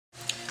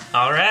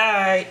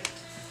Alright.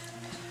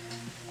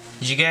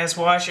 Did you guys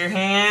wash your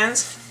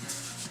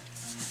hands?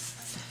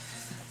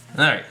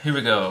 Alright, here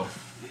we go.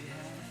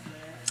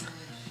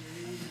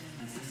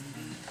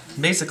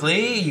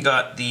 Basically, you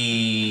got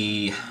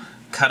the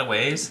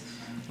cutaways,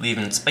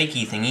 leaving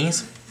spiky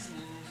thingies.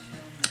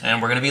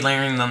 And we're going to be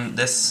layering them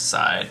this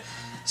side.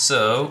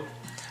 So,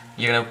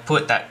 you're going to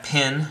put that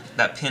pin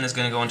is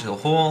going to go into a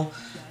hole,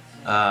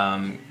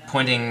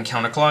 pointing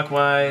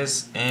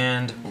counterclockwise,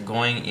 and we're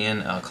going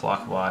in a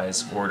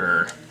clockwise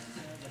order.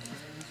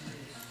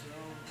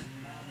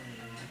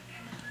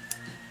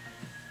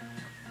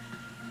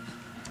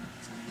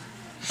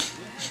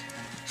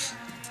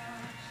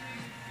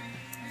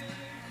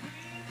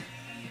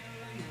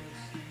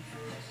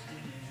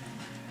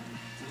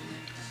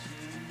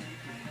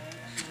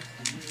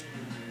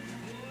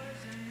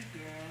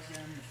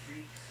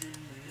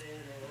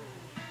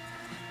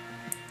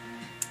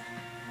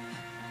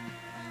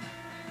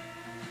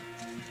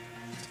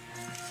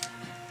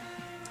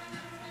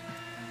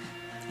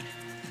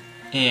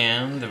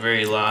 And the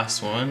very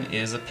last one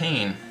is a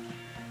pain.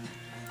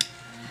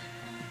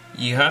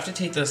 You have to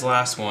take this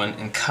last one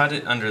and cut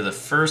it under the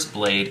first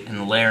blade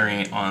and layering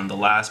it on the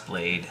last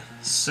blade.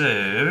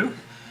 So,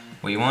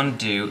 what you want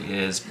to do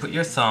is put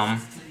your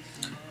thumb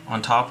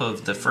on top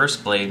of the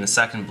first blade and the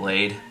second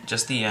blade,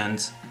 just the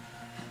ends.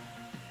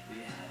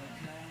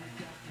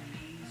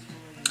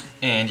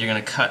 And you're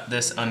going to cut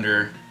this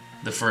under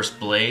the first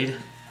blade.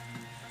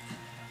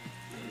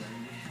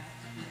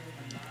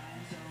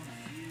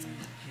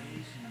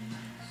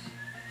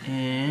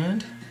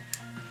 And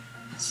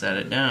set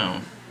it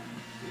down.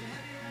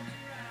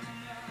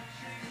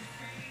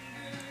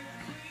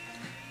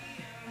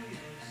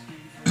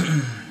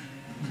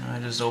 I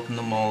just open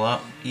them all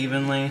up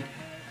evenly.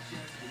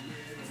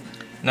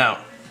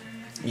 Now,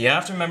 you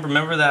have to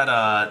remember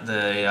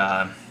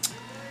that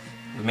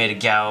we made a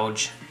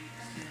gouge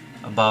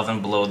above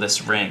and below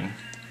this ring.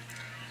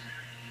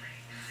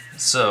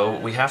 So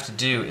what we have to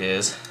do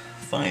is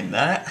find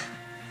that.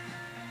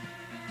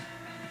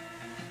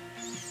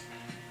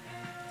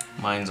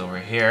 Mine's over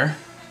here.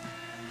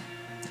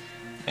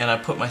 And I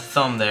put my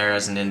thumb there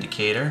as an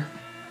indicator.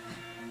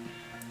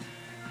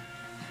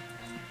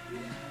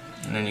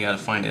 And then you gotta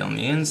find it on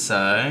the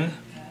inside.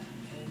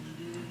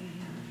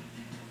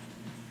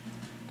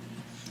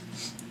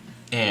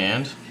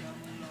 And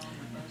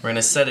we're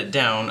gonna set it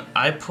down.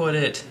 I put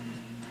it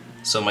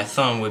so my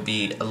thumb would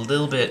be a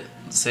little bit,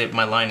 say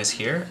my line is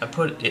here, I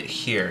put it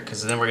here,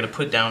 because then we're gonna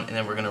put it down and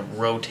then we're gonna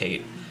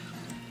rotate.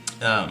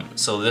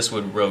 So this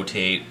would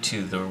rotate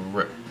to the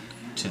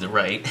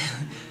right.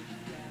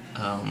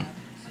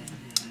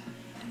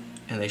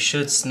 And they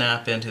should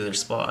snap into their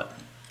spot.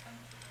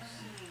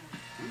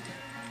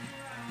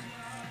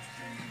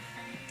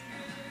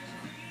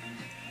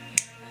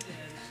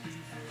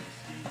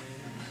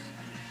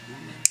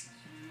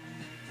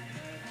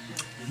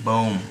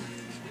 Boom.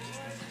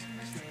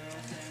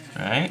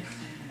 Alright.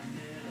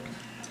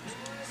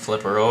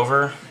 Flip her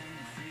over.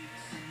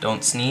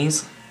 Don't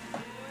sneeze.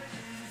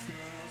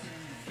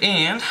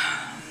 And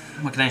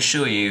what can I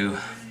show you?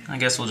 I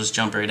guess we'll just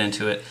jump right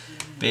into it.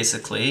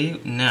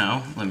 Basically,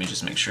 now, let me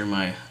just make sure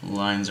my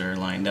lines are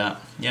lined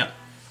up. Yep.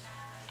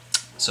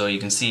 So you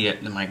can see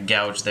it, my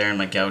gouge there and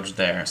my gouge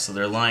there. So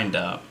they're lined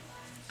up.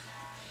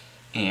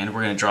 And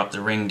we're going to drop the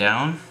ring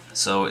down.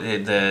 So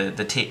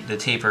the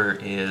taper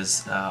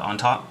is on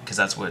top, because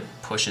that's what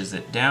pushes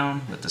it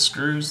down with the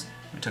screws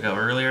we took out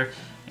earlier.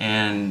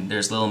 And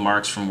there's little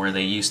marks from where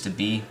they used to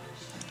be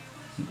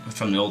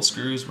from the old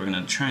screws. We're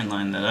going to try and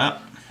line that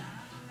up.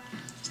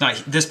 It's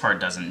not, this part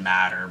doesn't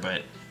matter,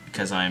 but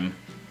because I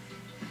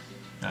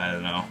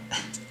don't know,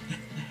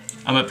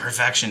 I'm a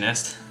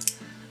perfectionist.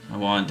 I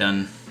want it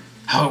done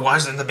how it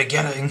was in the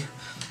beginning.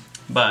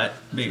 But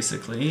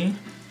basically,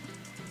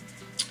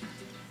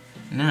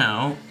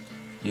 now,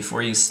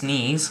 before you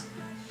sneeze,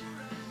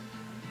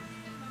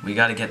 we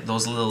gotta get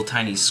those little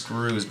tiny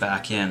screws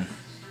back in.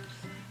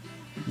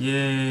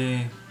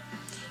 Yay!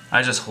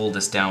 I just hold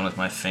this down with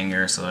my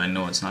finger so I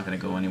know it's not gonna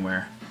go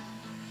anywhere.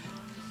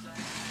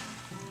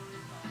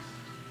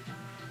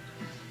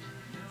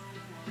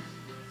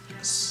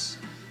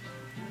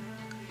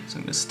 So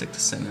I'm going to stick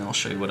this in and I'll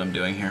show you what I'm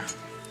doing here.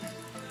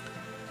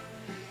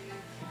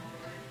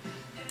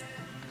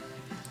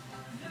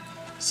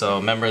 So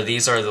remember,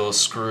 these are those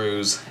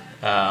screws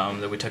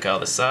that we took out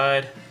of the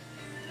side.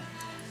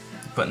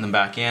 Putting them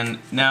back in.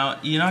 Now,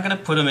 you're not going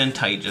to put them in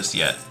tight just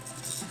yet,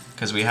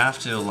 because we have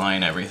to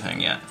align everything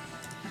yet.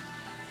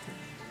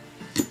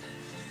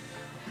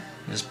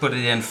 Just put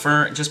it in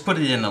just put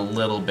it in a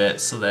little bit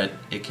so that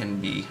it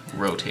can be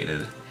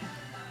rotated.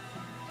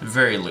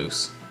 Very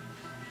loose.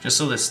 Just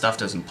so this stuff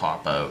doesn't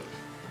pop out.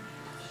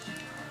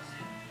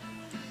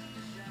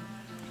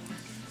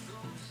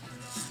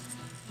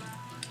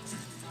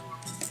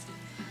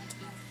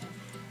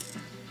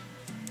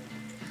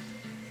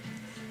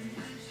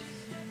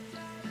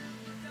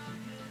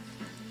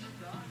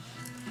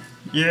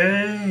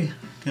 Yay!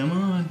 Come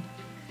on.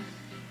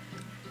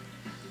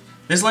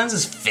 This lens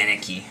is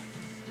finicky.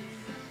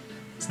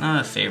 It's not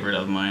a favorite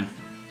of mine.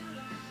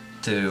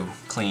 to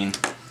clean.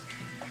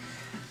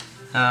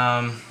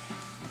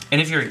 And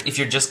if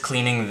you're just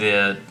cleaning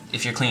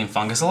if you're cleaning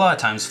fungus, a lot of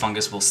times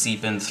fungus will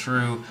seep in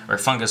through, or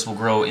fungus will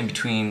grow in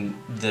between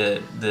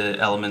the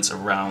elements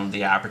around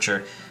the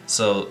aperture.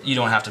 So you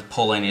don't have to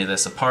pull any of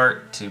this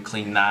apart to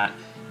clean that.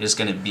 You're just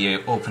going to be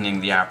opening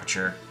the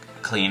aperture,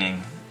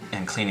 cleaning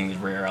the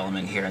rear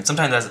element here. And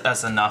sometimes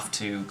that's enough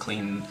to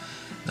clean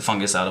the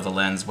fungus out of a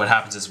lens. What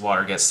happens is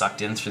water gets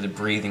sucked in through the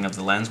breathing of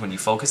the lens when you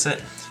focus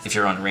it, if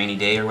you're on a rainy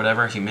day or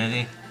whatever,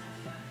 humidity,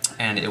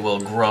 and it will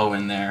grow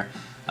in there.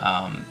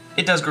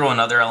 It does grow in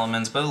other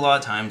elements, but a lot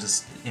of times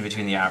it's in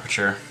between the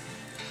aperture.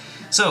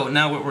 So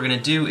now what we're going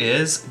to do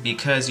is,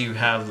 because you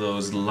have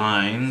those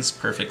lines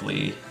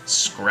perfectly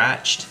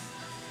scratched,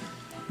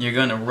 you're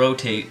going to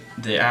rotate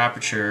the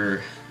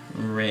aperture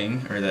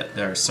ring, or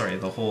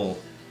the whole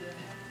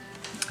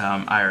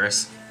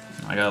iris.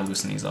 I gotta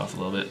loosen these off a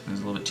little bit. It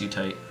was a little bit too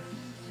tight.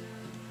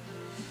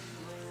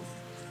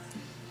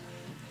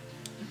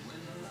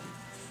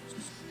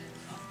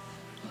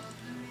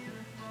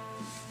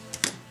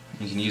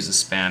 You can use a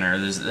spanner.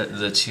 There's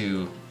the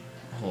two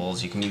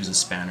holes. You can use a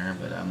spanner,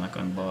 but I'm not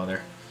going to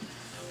bother.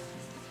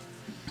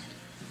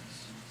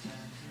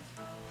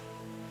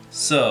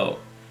 So,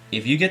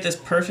 if you get this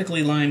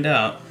perfectly lined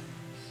up,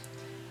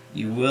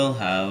 you will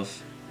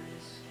have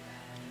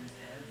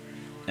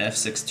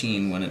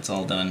F16 when it's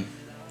all done.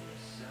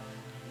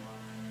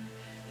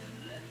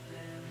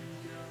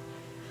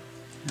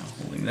 Now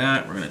holding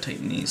that, we're going to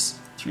tighten these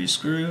 3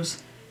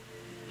 screws.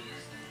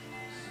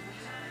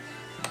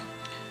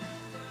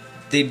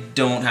 They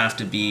don't have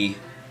to be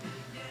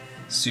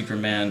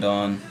Supermaned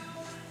on.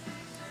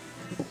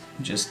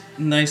 Just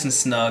nice and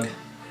snug.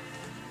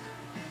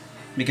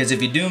 Because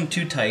if you do them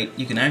too tight,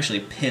 you can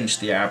actually pinch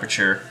the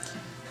aperture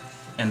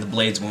and the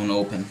blades won't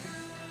open.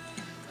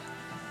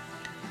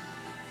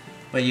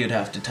 But you'd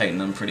have to tighten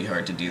them pretty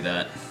hard to do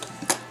that.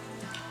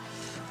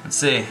 Let's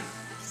see.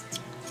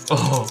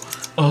 Oh.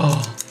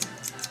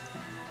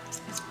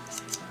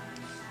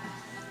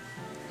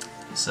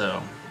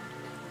 So,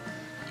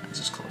 let's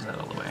just close that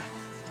all the way.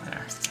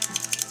 There.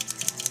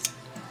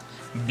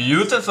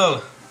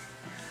 Beautiful!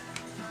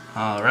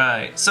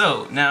 Alright,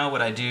 so now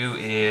what I do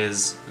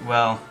is,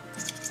 well,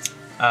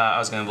 I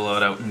was going to blow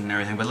it out and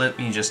everything, but let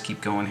me just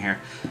keep going here.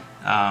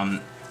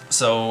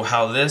 So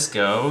how this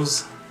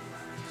goes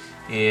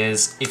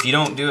is, if you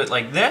don't do it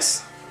like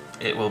this,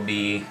 it will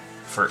be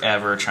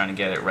forever trying to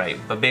get it right.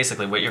 But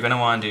basically what you're going to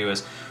want to do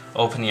is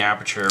open the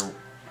aperture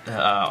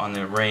on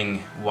the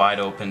ring wide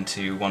open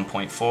to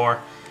 1.4,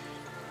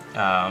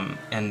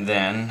 and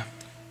then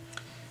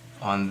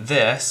on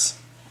this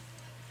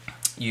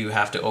you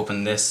have to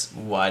open this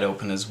wide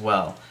open as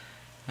well,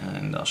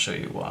 and I'll show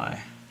you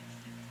why.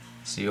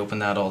 So you open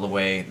that all the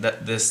way.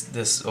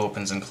 This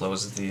opens and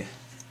closes the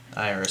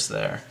iris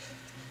there.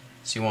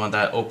 So you want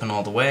that open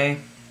all the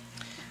way.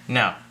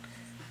 Now,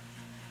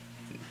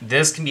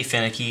 this can be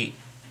finicky,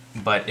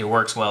 but it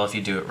works well if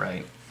you do it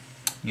right.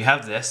 You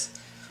have this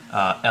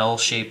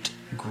L-shaped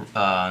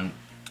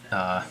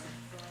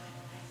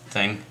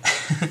thing,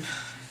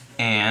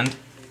 and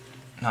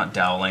not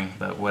doweling,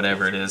 but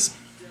whatever it is.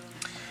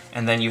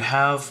 And then you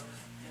have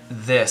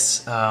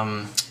this,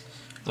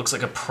 looks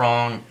like a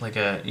prong, like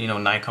a,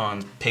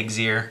 Nikon pig's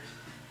ear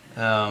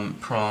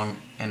prong,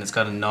 and it's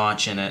got a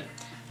notch in it.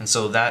 And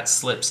so that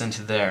slips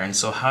into there. And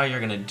so how you're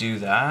going to do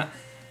that,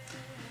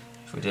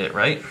 if we did it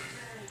right,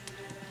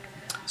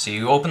 so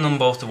you open them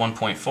both to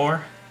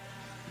 1.4,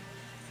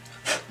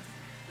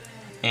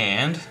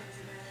 and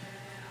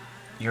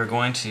you're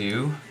going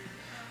to,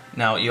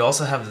 now you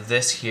also have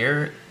this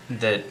here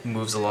that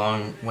moves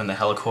along when the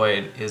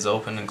helicoid is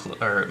open and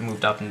or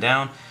moved up and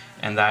down,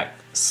 and that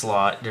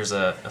slot, there's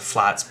a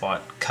flat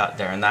spot cut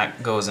there, and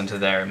that goes into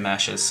there,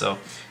 meshes. So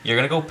you're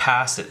going to go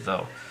past it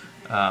though.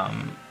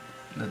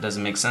 That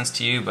doesn't make sense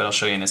to you, but I'll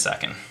show you in a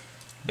second.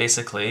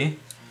 Basically,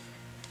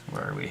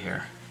 where are we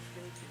here?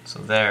 So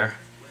there,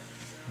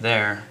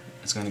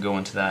 it's going to go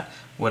into that.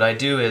 What I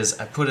do is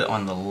I put it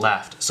on the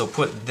left. So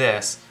put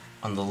this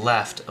on the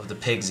left of the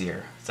pig's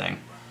ear thing.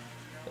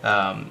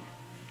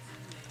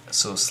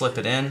 So slip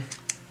it in.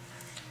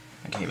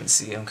 I can't even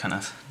see, I'm kind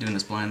of doing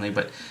this blindly,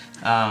 but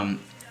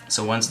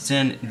so once it's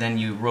in, then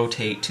you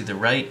rotate to the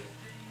right,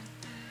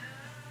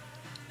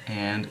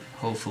 and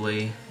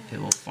hopefully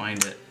it will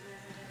find it.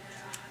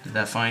 Did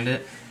that find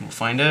it? We'll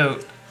find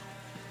out.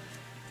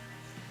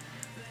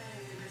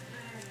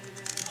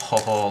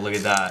 Oh, look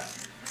at that.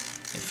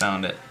 It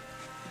found it.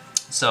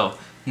 So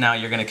now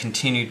you're going to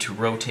continue to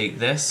rotate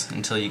this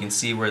until you can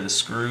see where the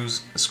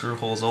screw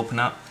holes open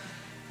up,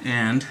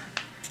 and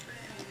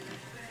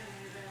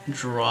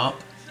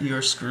drop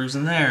your screws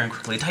in there and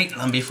quickly tighten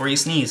them before you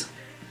sneeze.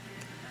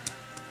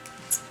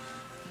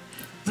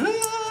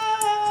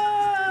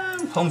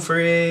 Home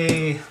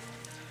free!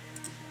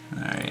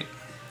 Alright.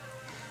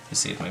 Let's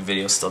see if my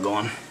video's still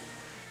going.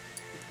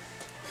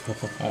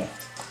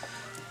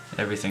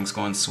 Everything's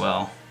going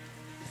swell.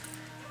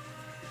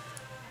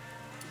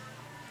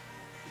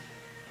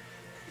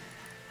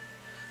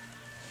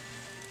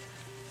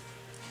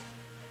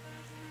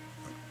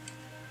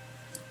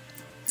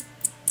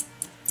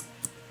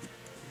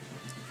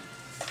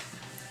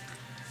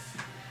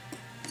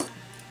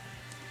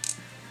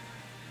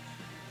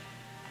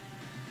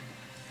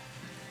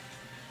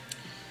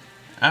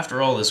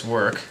 after all this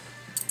work,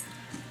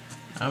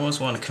 I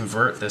almost want to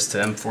convert this to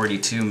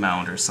M42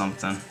 mount or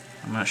something.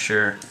 I'm not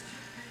sure.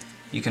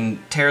 You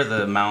can tear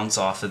the mounts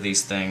off of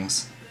these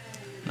things,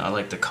 not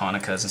like the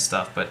Konicas and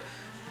stuff, but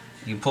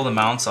you can pull the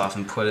mounts off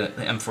and put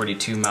the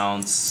M42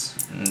 mounts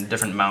and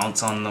different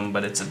mounts on them,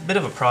 but it's a bit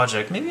of a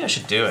project. Maybe I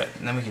should do it,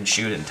 and then we can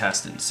shoot it and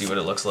test it and see what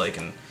it looks like.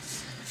 And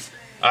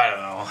I don't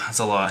know, it's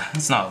a lot.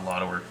 It's not a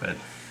lot of work, but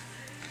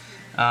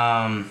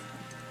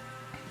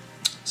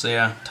so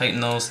yeah,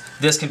 tighten those.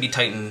 This can be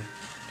tightened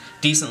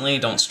decently.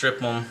 Don't strip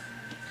them,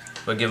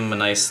 but give them a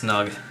nice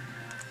snug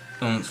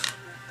oomph.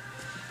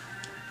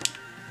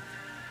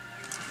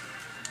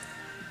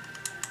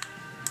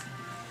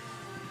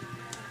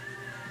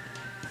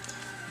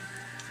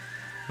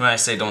 When I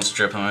say don't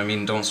strip them, I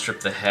mean don't strip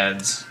the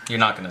heads. You're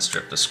not going to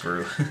strip the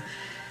screw.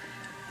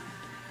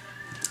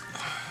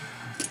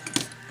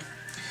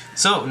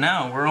 So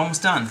now we're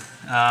almost done.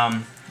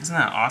 Isn't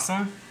that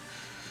awesome?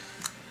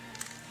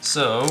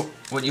 So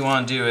what you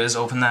want to do is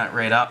open that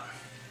right up.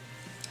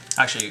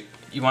 Actually,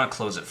 you want to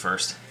close it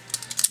first.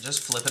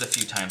 Just flip it a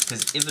few times,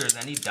 because if there's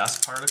any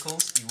dust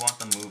particles, you want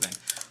them moving.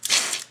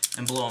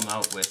 And blow them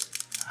out with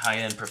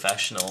high-end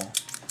professional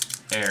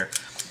air.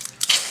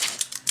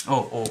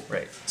 Oh,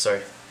 right,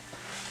 sorry.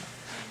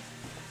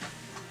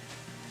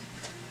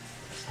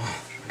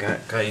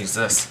 Gotta use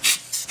this.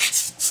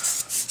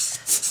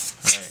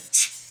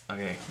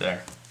 Alright, okay,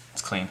 there.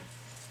 It's clean.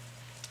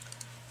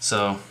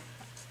 So,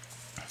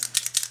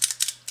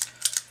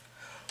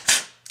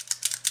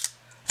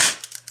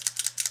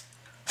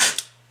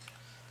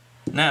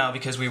 now,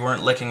 because we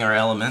weren't licking our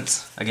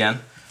elements, again,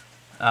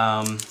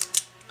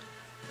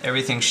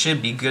 everything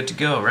should be good to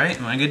go, right?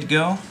 Am I good to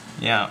go?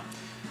 Yeah.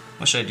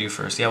 What should I do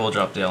first? Yeah, we'll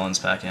drop the elements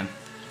back in.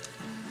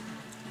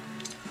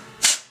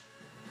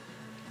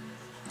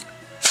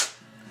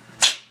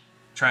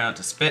 Try not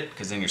to spit,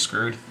 because then you're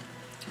screwed.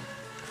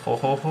 Ho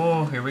ho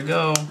ho, here we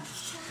go.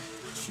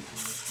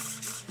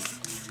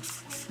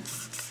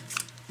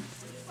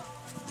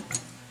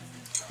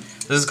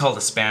 This is called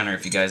a spanner,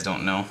 if you guys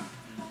don't know.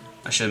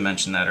 I should have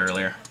mentioned that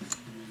earlier.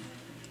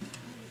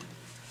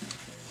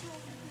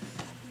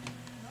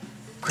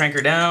 Crank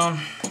her down.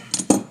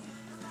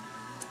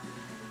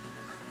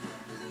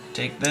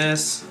 Take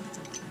this.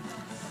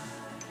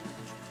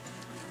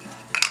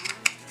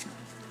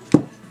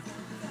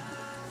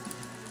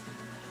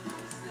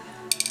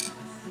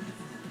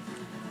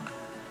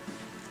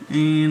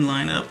 And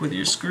line up with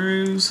your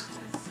screws.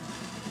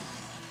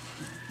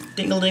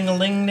 Dingle dingle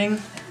ding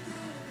ding.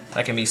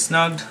 That can be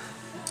snugged.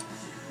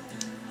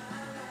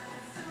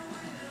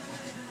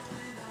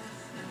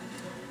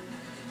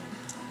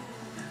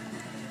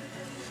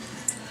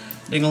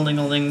 Dingle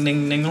dingle ding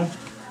ding dingle.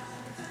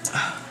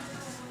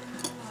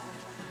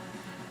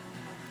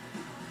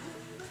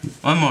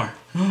 One more.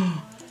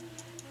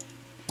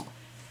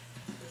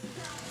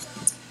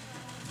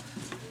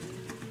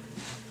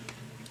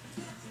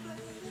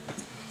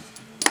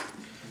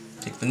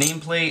 Take the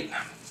nameplate,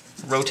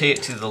 rotate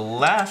it to the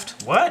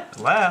left. What?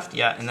 Left?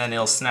 Yeah, and then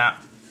it'll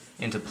snap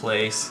into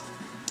place.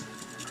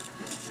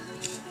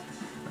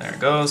 There it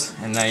goes.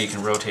 And now you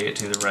can rotate it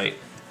to the right.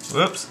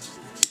 Whoops.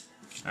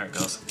 There it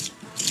goes.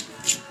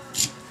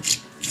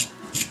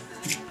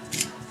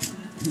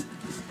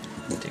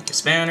 Take your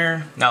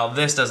spanner. Now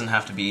this doesn't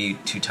have to be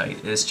too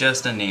tight. It's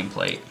just a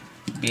nameplate.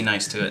 Be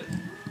nice to it.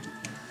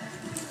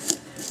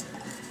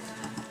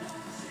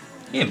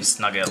 You can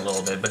snug it a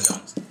little bit, but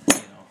don't, you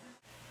know.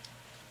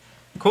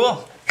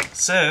 Cool.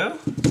 So,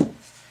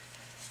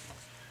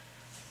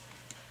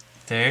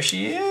 there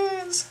she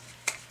is.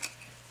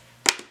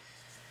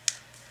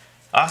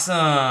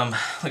 Awesome.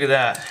 Look at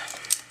that.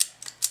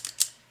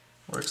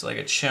 Works like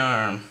a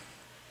charm.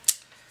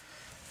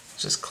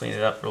 Just clean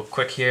it up real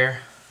quick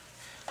here.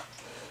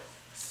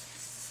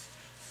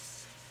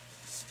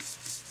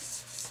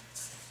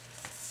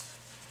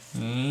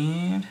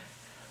 And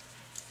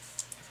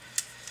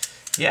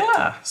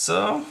yeah,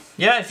 so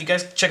yeah, if you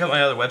guys check out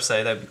my other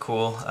website, that'd be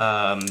cool.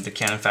 The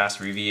Canon Fast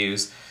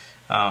Reviews.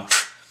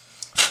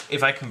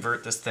 If I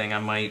convert this thing, I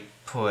might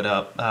put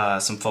up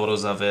some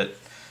photos of it.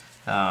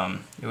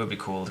 It would be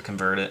cool to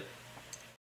convert it.